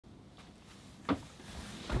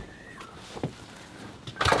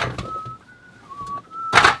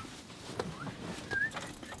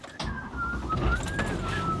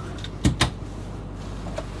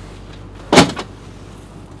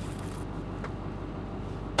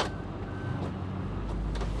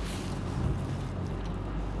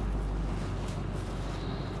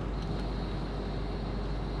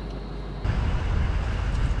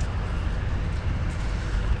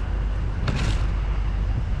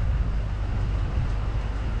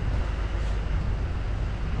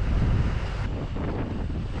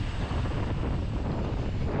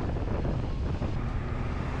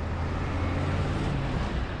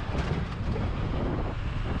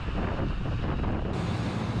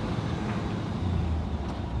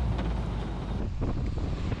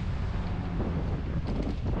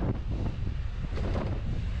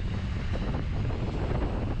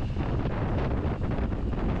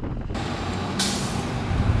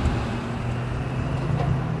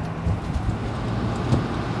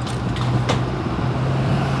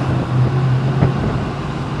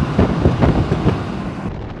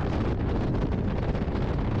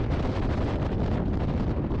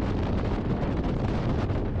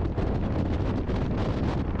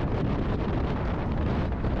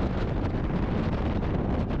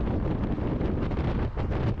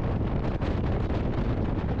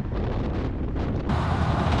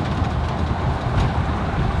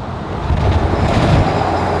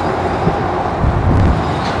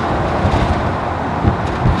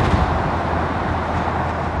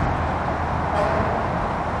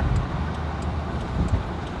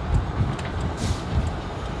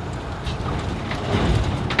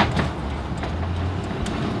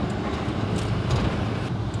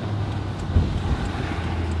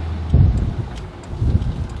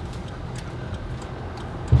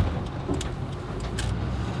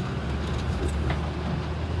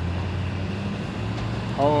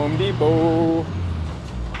Home Depot.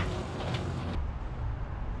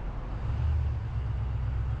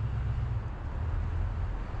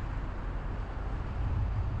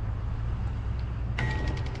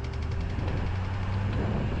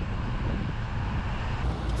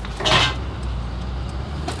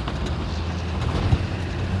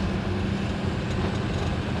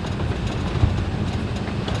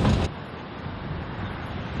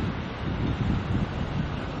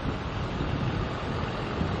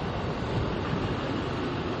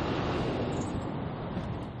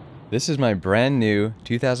 This is my brand new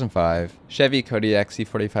 2005 Chevy Kodiak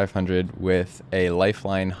C4500 with a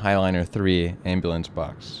Lifeline Highliner 3 ambulance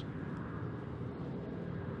box.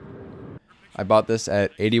 I bought this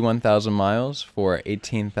at 81,000 miles for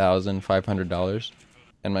 $18,500,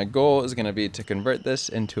 and my goal is going to be to convert this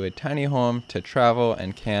into a tiny home to travel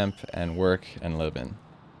and camp and work and live in.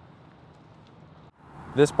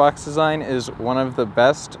 This box design is one of the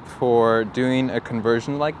best for doing a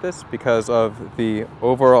conversion like this because of the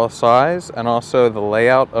overall size and also the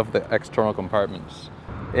layout of the external compartments.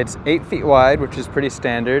 It's 8 feet wide, which is pretty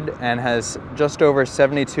standard, and has just over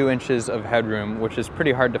 72 inches of headroom, which is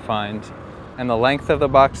pretty hard to find. And the length of the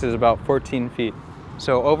box is about 14 feet.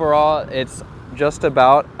 So overall, it's just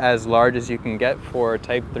about as large as you can get for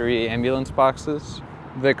Type 3 ambulance boxes.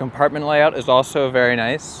 The compartment layout is also very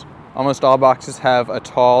nice. Almost all boxes have a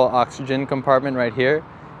tall oxygen compartment right here,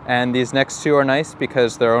 and these next two are nice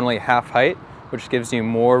because they're only half height, which gives you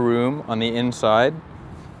more room on the inside.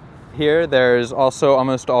 Here there's also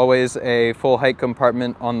almost always a full height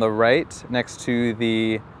compartment on the right next to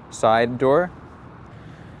the side door.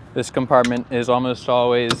 This compartment is almost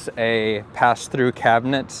always a pass-through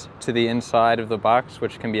cabinet to the inside of the box,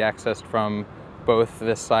 which can be accessed from both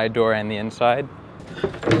this side door and the inside.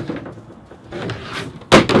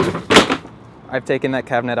 I've taken that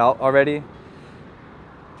cabinet out already.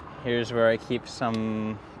 Here's where I keep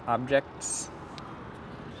some objects.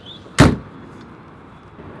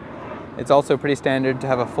 It's also pretty standard to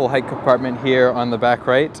have a full height compartment here on the back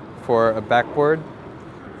right for a backboard.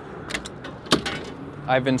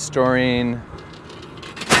 I've been storing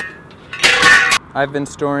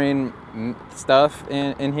stuff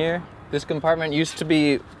in here. This compartment used to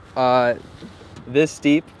be this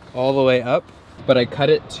deep all the way up, but I cut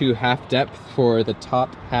it to half depth for the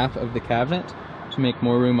top half of the cabinet to make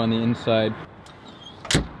more room on the inside.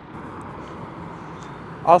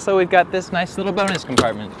 Also, we've got this nice little bonus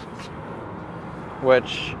compartment,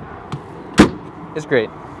 which is great.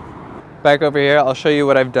 Back over here, I'll show you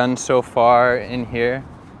what I've done so far in here.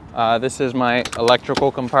 This is my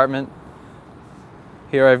electrical compartment.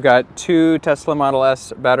 Here I've got 2 Tesla Model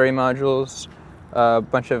S battery modules, a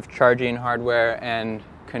bunch of charging hardware, and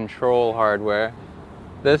control hardware.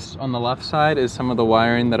 This on the left side is some of the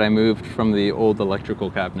wiring that I moved from the old electrical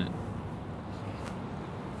cabinet.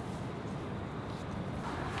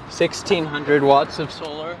 1,600 watts of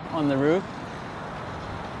solar on the roof.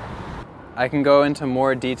 I can go into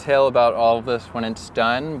more detail about all of this when it's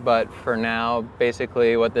done, but for now,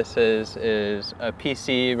 basically what this is a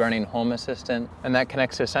PC running Home Assistant, and that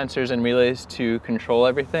connects to sensors and relays to control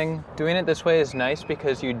everything. Doing it this way is nice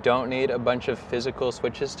because you don't need a bunch of physical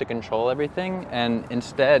switches to control everything, and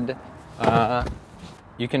instead,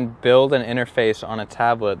 you can build an interface on a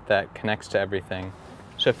tablet that connects to everything.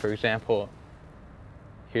 So for example,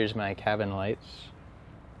 here's my cabin lights.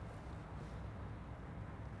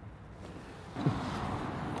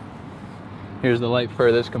 Here's the light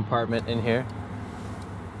for this compartment in here.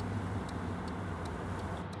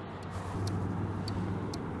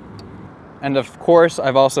 And of course,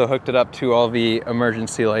 I've also hooked it up to all the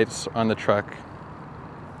emergency lights on the truck.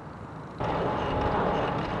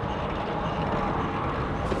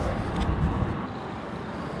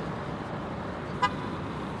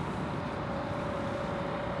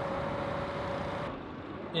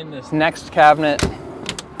 In this next cabinet,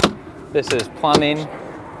 this is plumbing.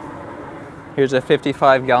 Here's a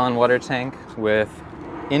 55-gallon water tank with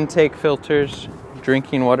intake filters,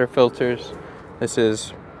 drinking water filters. This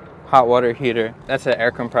is hot water heater. That's an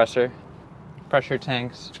air compressor, pressure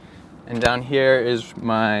tanks. And down here is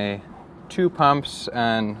my 2 pumps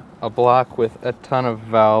and a block with a ton of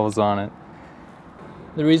valves on it.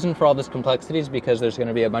 The reason for all this complexity is because there's going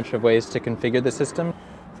to be a bunch of ways to configure the system.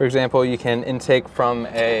 For example, you can intake from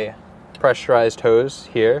a pressurized hose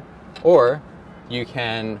here, or you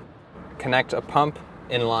can connect a pump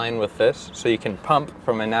in line with this, so you can pump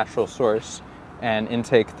from a natural source and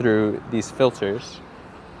intake through these filters.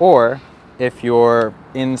 Or if you're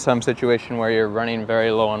in some situation where you're running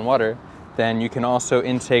very low on water, then you can also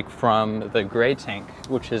intake from the gray tank,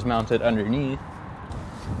 which is mounted underneath.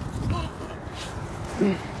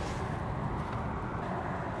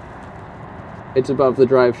 It's above the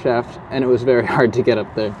drive shaft, and it was very hard to get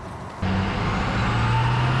up there.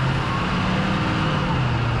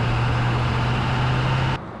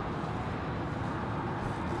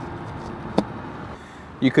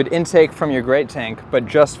 You could intake from your great tank, but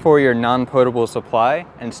just for your non-potable supply,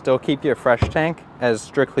 and still keep your fresh tank as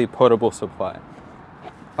strictly potable supply.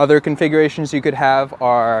 Other configurations you could have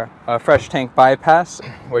are a fresh tank bypass,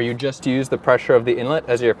 where you just use the pressure of the inlet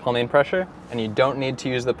as your plumbing pressure, and you don't need to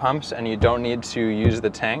use the pumps, and you don't need to use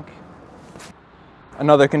the tank.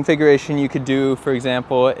 Another configuration you could do, for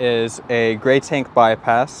example, is a gray tank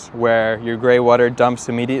bypass, where your gray water dumps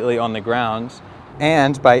immediately on the ground.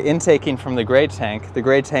 And by intaking from the gray tank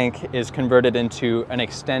is converted into an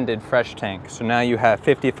extended fresh tank. So now you have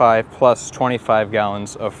 55 plus 25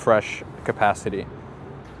 gallons of fresh capacity.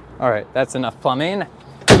 All right, that's enough plumbing.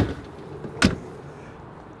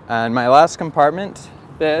 And my last compartment,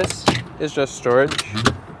 this is just storage.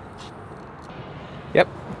 Yep.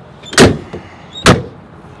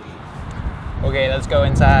 Okay, let's go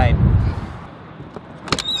inside.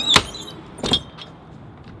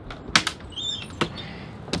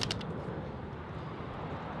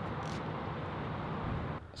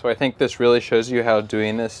 So I think this really shows you how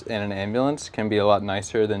doing this in an ambulance can be a lot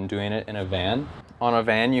nicer than doing it in a van. On a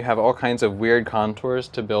van, you have all kinds of weird contours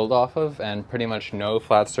to build off of and pretty much no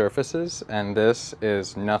flat surfaces, and this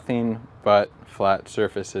is nothing but flat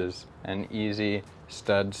surfaces and easy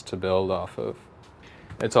studs to build off of.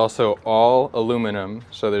 It's also all aluminum,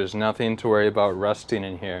 so there's nothing to worry about rusting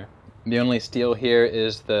in here. The only steel here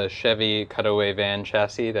is the Chevy cutaway van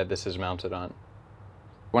chassis that this is mounted on.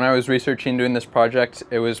 When I was researching doing this project,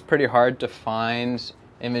 it was pretty hard to find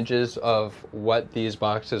images of what these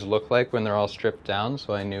boxes look like when they're all stripped down,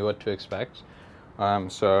 so I knew what to expect.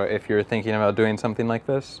 So if you're thinking about doing something like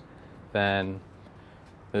this, then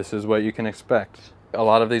this is what you can expect. A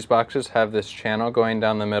lot of these boxes have this channel going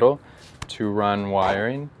down the middle to run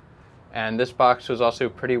wiring. And this box was also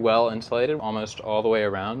pretty well insulated almost all the way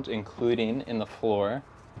around, including in the floor.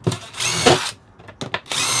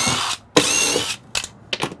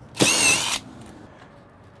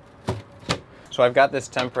 So I've got this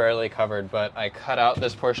temporarily covered, but I cut out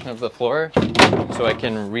this portion of the floor so I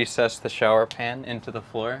can recess the shower pan into the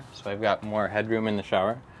floor, so I've got more headroom in the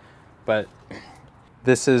shower. But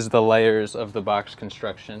this is the layers of the box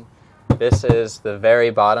construction. This is the very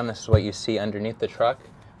bottom. This is what you see underneath the truck.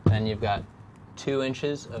 Then you've got 2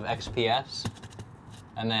 inches of XPS,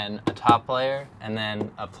 and then a top layer, and then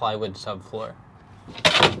a plywood subfloor.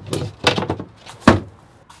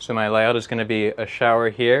 So my layout is going to be a shower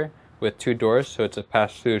here with 2 doors, so it's a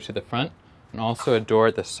pass-through to the front, and also a door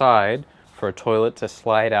at the side for a toilet to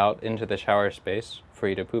slide out into the shower space for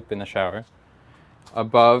you to poop in the shower.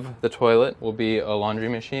 Above the toilet will be a laundry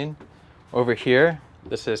machine. Over here,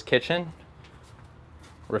 this is kitchen,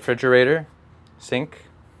 refrigerator, sink,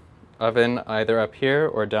 oven either up here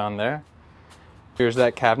or down there. Here's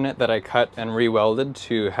that cabinet that I cut and re-welded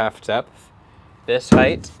to half depth. This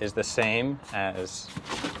height is the same as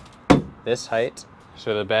this height,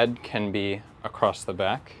 so the bed can be across the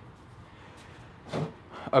back.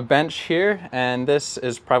 A bench here, and this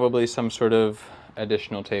is probably some sort of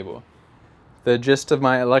additional table. The gist of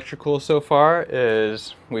my electrical so far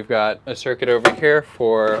is we've got a circuit over here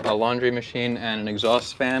for a laundry machine and an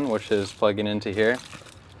exhaust fan, which is plugging into here.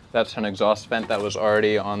 That's an exhaust vent that was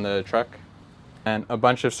already on the truck. And a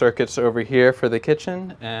bunch of circuits over here for the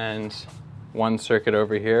kitchen, and 1 circuit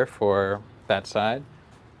over here for that side.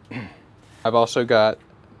 I've also got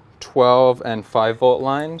 12 and 5 volt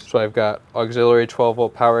lines. So I've got auxiliary 12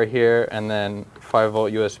 volt power here, and then 5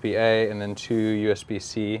 volt USB-A, and then 2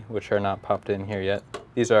 USB-C, which are not popped in here yet.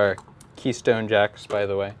 These are Keystone jacks, by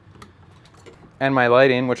the way. And my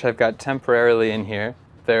lighting, which I've got temporarily in here.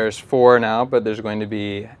 There's 4 now, but there's going to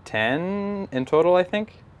be 10 in total, I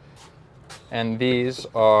think. And these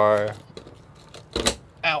are,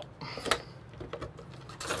 ow,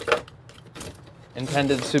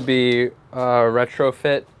 intended to be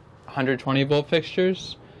retrofit 120 volt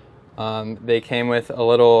fixtures. They came with a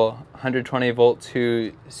little 120 volt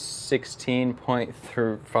to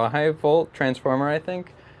 16.5 volt transformer, I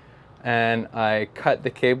think. And I cut the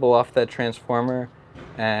cable off that transformer,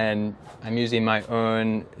 and I'm using my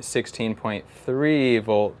own 16.3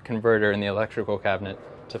 volt converter in the electrical cabinet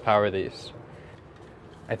to power these.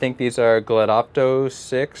 I think these are Gledopto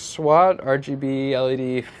 6 watt RGB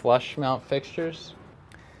LED flush mount fixtures.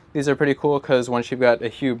 These are pretty cool because once you've got a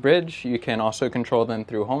Hue bridge, you can also control them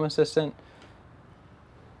through Home Assistant.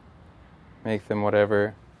 Make them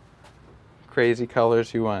whatever crazy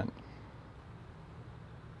colors you want.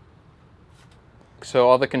 So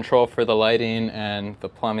all the control for the lighting and the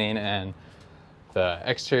plumbing and the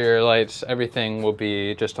exterior lights, everything will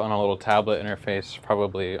be just on a little tablet interface,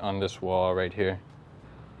 probably on this wall right here.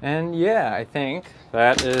 And yeah, I think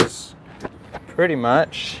that is pretty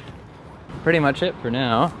much it for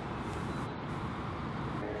now.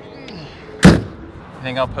 I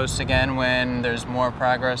think I'll post again when there's more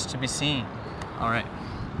progress to be seen. All right.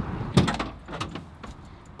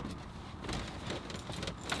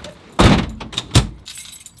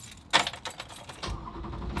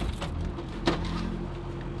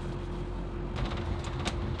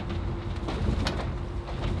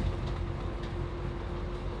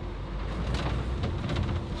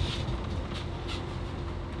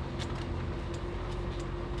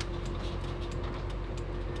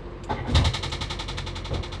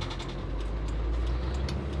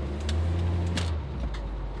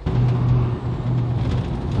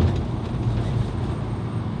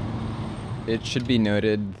 It should be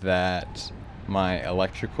noted that my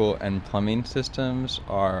electrical and plumbing systems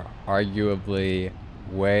are arguably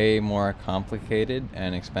way more complicated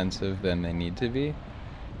and expensive than they need to be.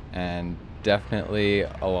 And definitely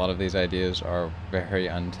a lot of these ideas are very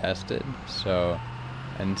untested. So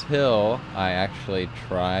until I actually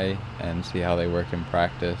try and see how they work in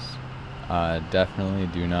practice, definitely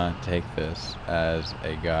do not take this as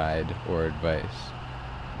a guide or advice.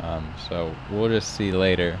 So we'll just see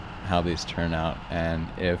later how these turn out and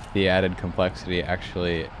if the added complexity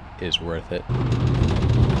actually is worth it.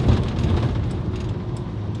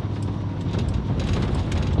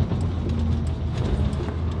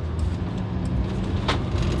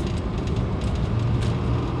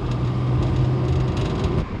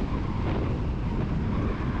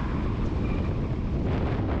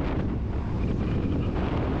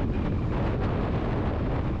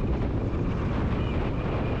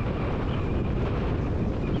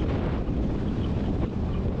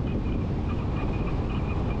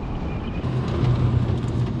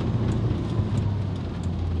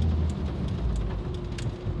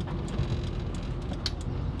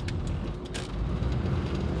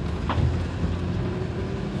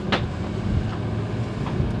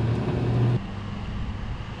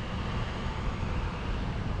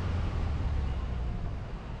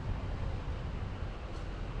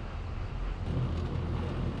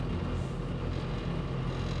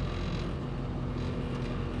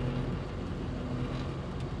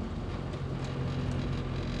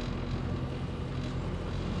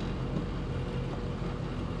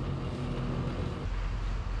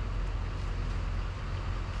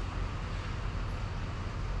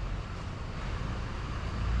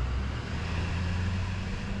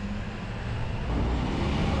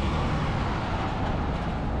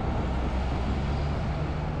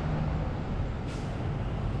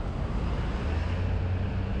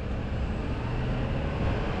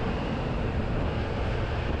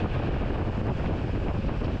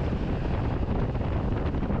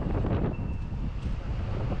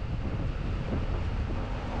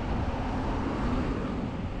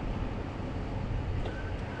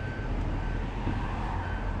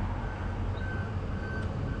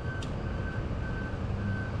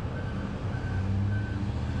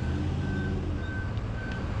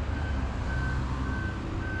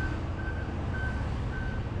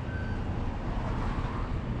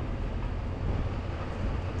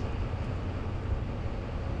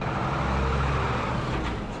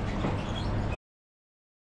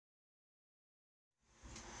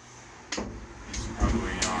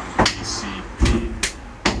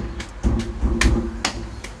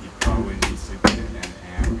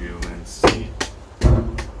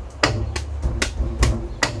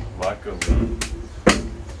 Luckily,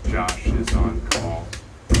 Josh is on call.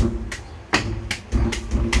 The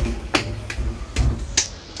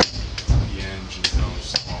engine don't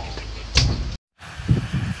stall.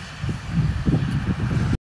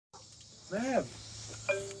 Mav.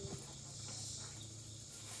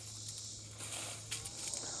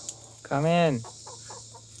 Come in.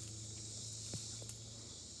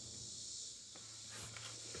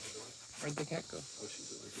 Where'd the cat go? Oh,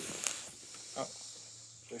 she's over here. Oh.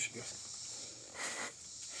 There she goes.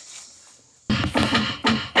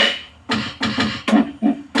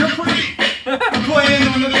 Capri! Playing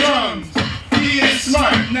on the drums. He is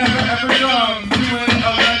smart, never ever dumb. Doing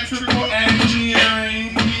electrical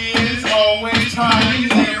engineering. He is always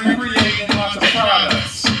pioneering, creating lots of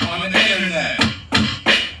products on the internet.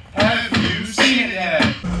 Have you seen it yet?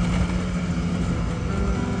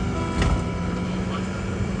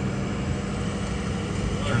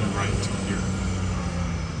 Turn right here.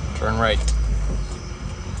 Turn right.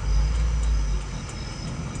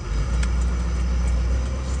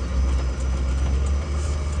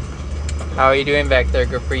 How are you doing back there,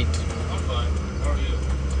 Gurpreet? I'm fine. How are you?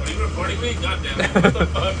 Are you recording me? Goddamn it. What the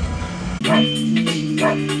fuck?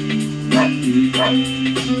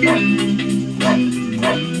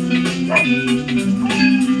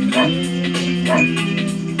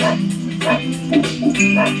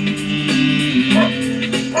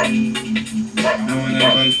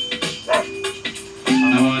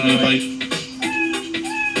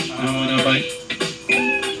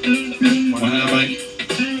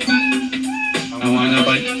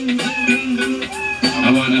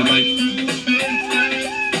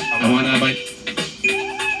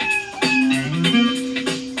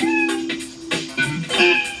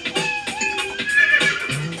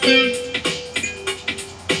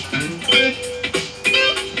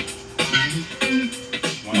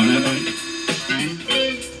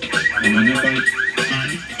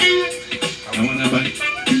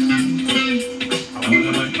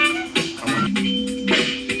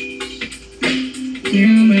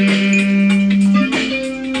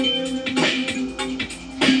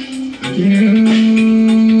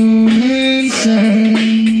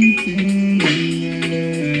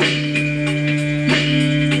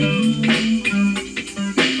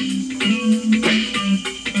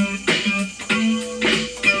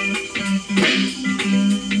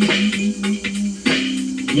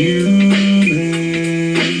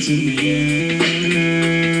 Humans in the air.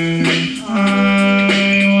 I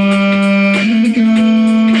wanna go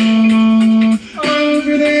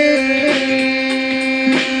over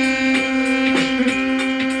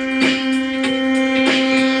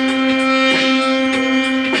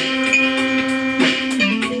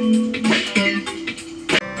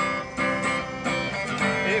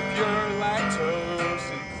If you're lactose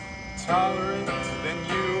intolerant, then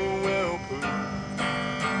you will poop.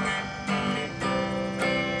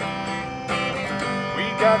 We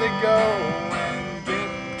gotta go and get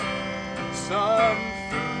some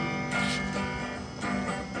food.